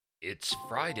It's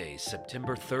Friday,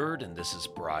 September 3rd, and this is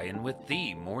Brian with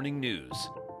the Morning News.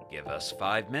 Give us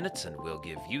 5 minutes and we'll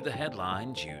give you the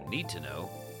headlines you need to know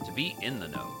to be in the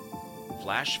know.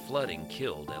 Flash flooding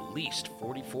killed at least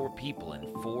 44 people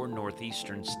in 4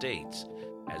 northeastern states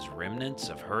as remnants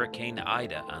of Hurricane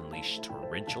Ida unleashed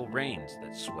torrential rains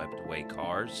that swept away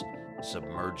cars,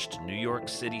 submerged New York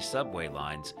City subway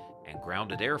lines, and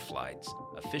grounded air flights,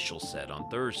 officials said on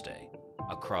Thursday.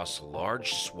 Across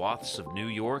large swaths of New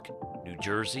York, New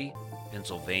Jersey,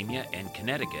 Pennsylvania, and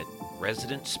Connecticut,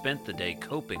 residents spent the day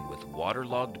coping with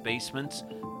waterlogged basements,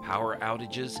 power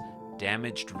outages,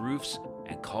 damaged roofs,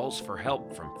 and calls for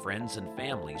help from friends and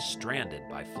families stranded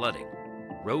by flooding.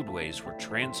 Roadways were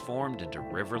transformed into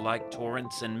river-like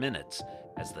torrents in minutes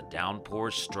as the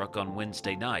downpours struck on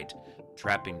Wednesday night,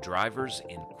 trapping drivers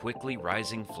in quickly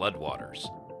rising floodwaters.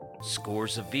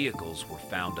 Scores of vehicles were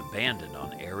found abandoned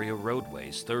on area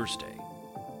roadways Thursday.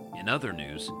 In other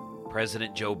news,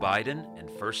 President Joe Biden and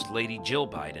First Lady Jill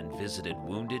Biden visited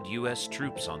wounded U.S.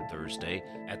 troops on Thursday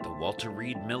at the Walter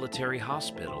Reed Military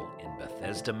Hospital in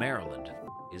Bethesda, Maryland.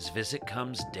 His visit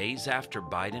comes days after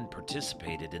Biden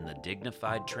participated in the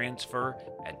dignified transfer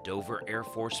at Dover Air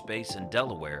Force Base in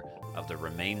Delaware of the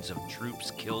remains of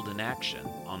troops killed in action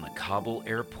on the Kabul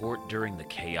airport during the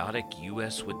chaotic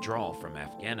U.S. withdrawal from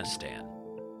Afghanistan.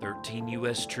 13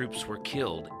 U.S. troops were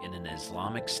killed in an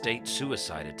Islamic State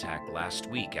suicide attack last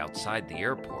week outside the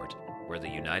airport, where the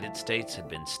United States had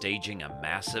been staging a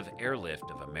massive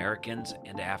airlift of Americans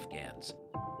and Afghans.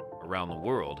 Around the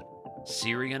world,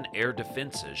 Syrian air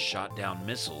defenses shot down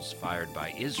missiles fired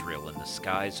by Israel in the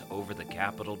skies over the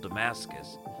capital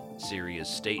Damascus, Syria's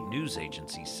state news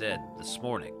agency said this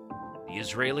morning. The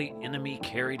Israeli enemy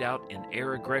carried out an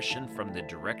air aggression from the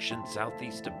direction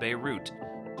southeast of Beirut,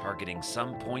 targeting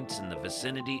some points in the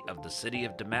vicinity of the city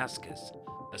of Damascus,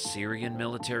 a Syrian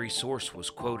military source was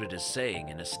quoted as saying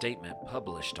in a statement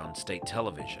published on state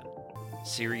television.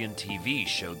 Syrian TV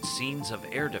showed scenes of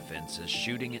air defenses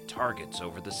shooting at targets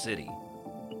over the city.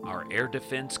 Our air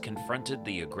defense confronted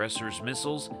the aggressor's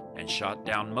missiles and shot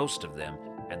down most of them,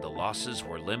 and the losses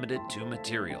were limited to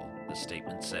material, the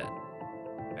statement said.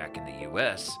 Back in the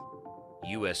U.S.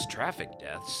 traffic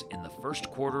deaths in the first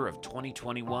quarter of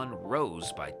 2021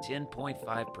 rose by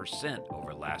 10.5%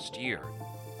 over last year,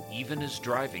 even as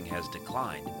driving has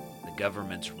declined, the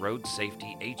government's Road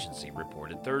Safety Agency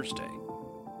reported Thursday.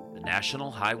 The National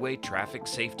Highway Traffic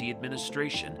Safety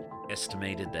Administration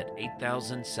estimated that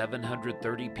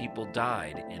 8,730 people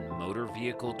died in motor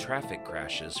vehicle traffic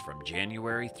crashes from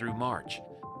January through March,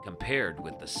 compared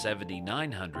with the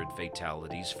 7,900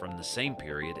 fatalities from the same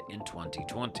period in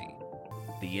 2020.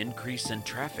 The increase in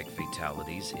traffic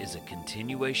fatalities is a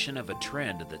continuation of a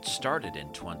trend that started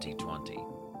in 2020.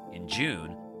 In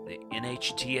June, the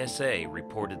NHTSA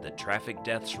reported that traffic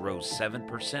deaths rose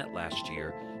 7% last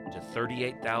year to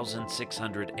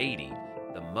 38,680,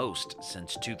 the most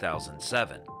since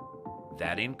 2007.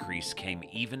 That increase came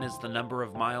even as the number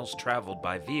of miles traveled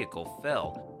by vehicle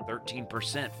fell 13%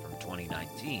 from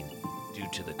 2019 due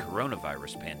to the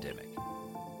coronavirus pandemic.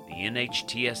 The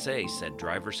NHTSA said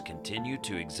drivers continue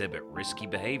to exhibit risky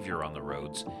behavior on the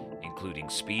roads, including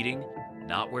speeding,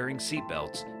 not wearing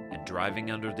seatbelts, and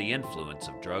driving under the influence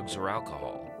of drugs or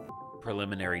alcohol.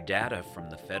 Preliminary data from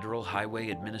the Federal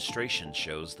Highway Administration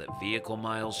shows that vehicle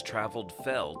miles traveled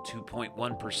fell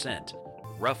 2.1%,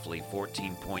 roughly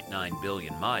 14.9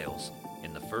 billion miles,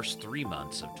 in the first 3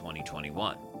 months of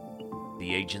 2021.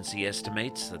 The agency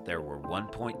estimates that there were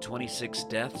 1.26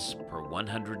 deaths per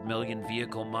 100 million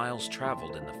vehicle miles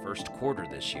traveled in the first quarter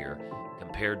this year,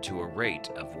 compared to a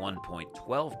rate of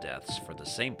 1.12 deaths for the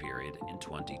same period in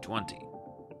 2020.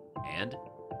 And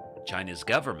China's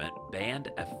government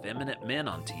banned effeminate men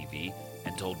on TV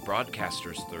and told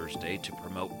broadcasters Thursday to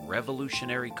promote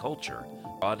revolutionary culture,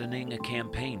 broadening a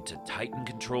campaign to tighten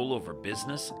control over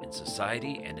business and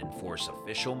society and enforce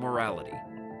official morality.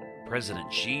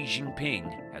 President Xi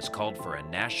Jinping has called for a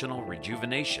national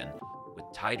rejuvenation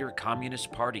with tighter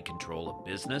Communist Party control of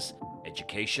business,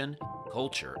 education,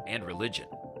 culture, and religion.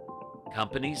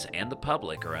 Companies and the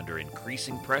public are under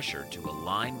increasing pressure to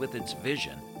align with its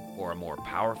vision for a more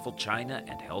powerful China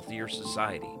and healthier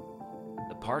society.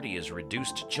 The party has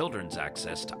reduced children's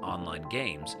access to online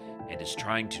games and is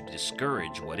trying to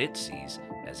discourage what it sees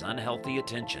as unhealthy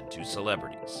attention to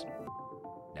celebrities.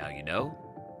 Now you know,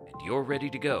 and you're ready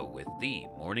to go with the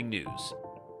Morning News.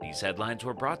 These headlines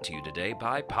were brought to you today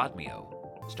by Podmeo.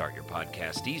 Start your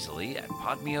podcast easily at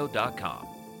podmeo.com,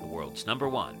 the world's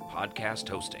 #1 podcast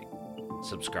hosting.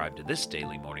 Subscribe to this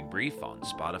daily morning brief on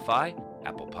Spotify,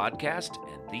 Apple Podcast,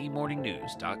 and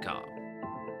themorningnews.com.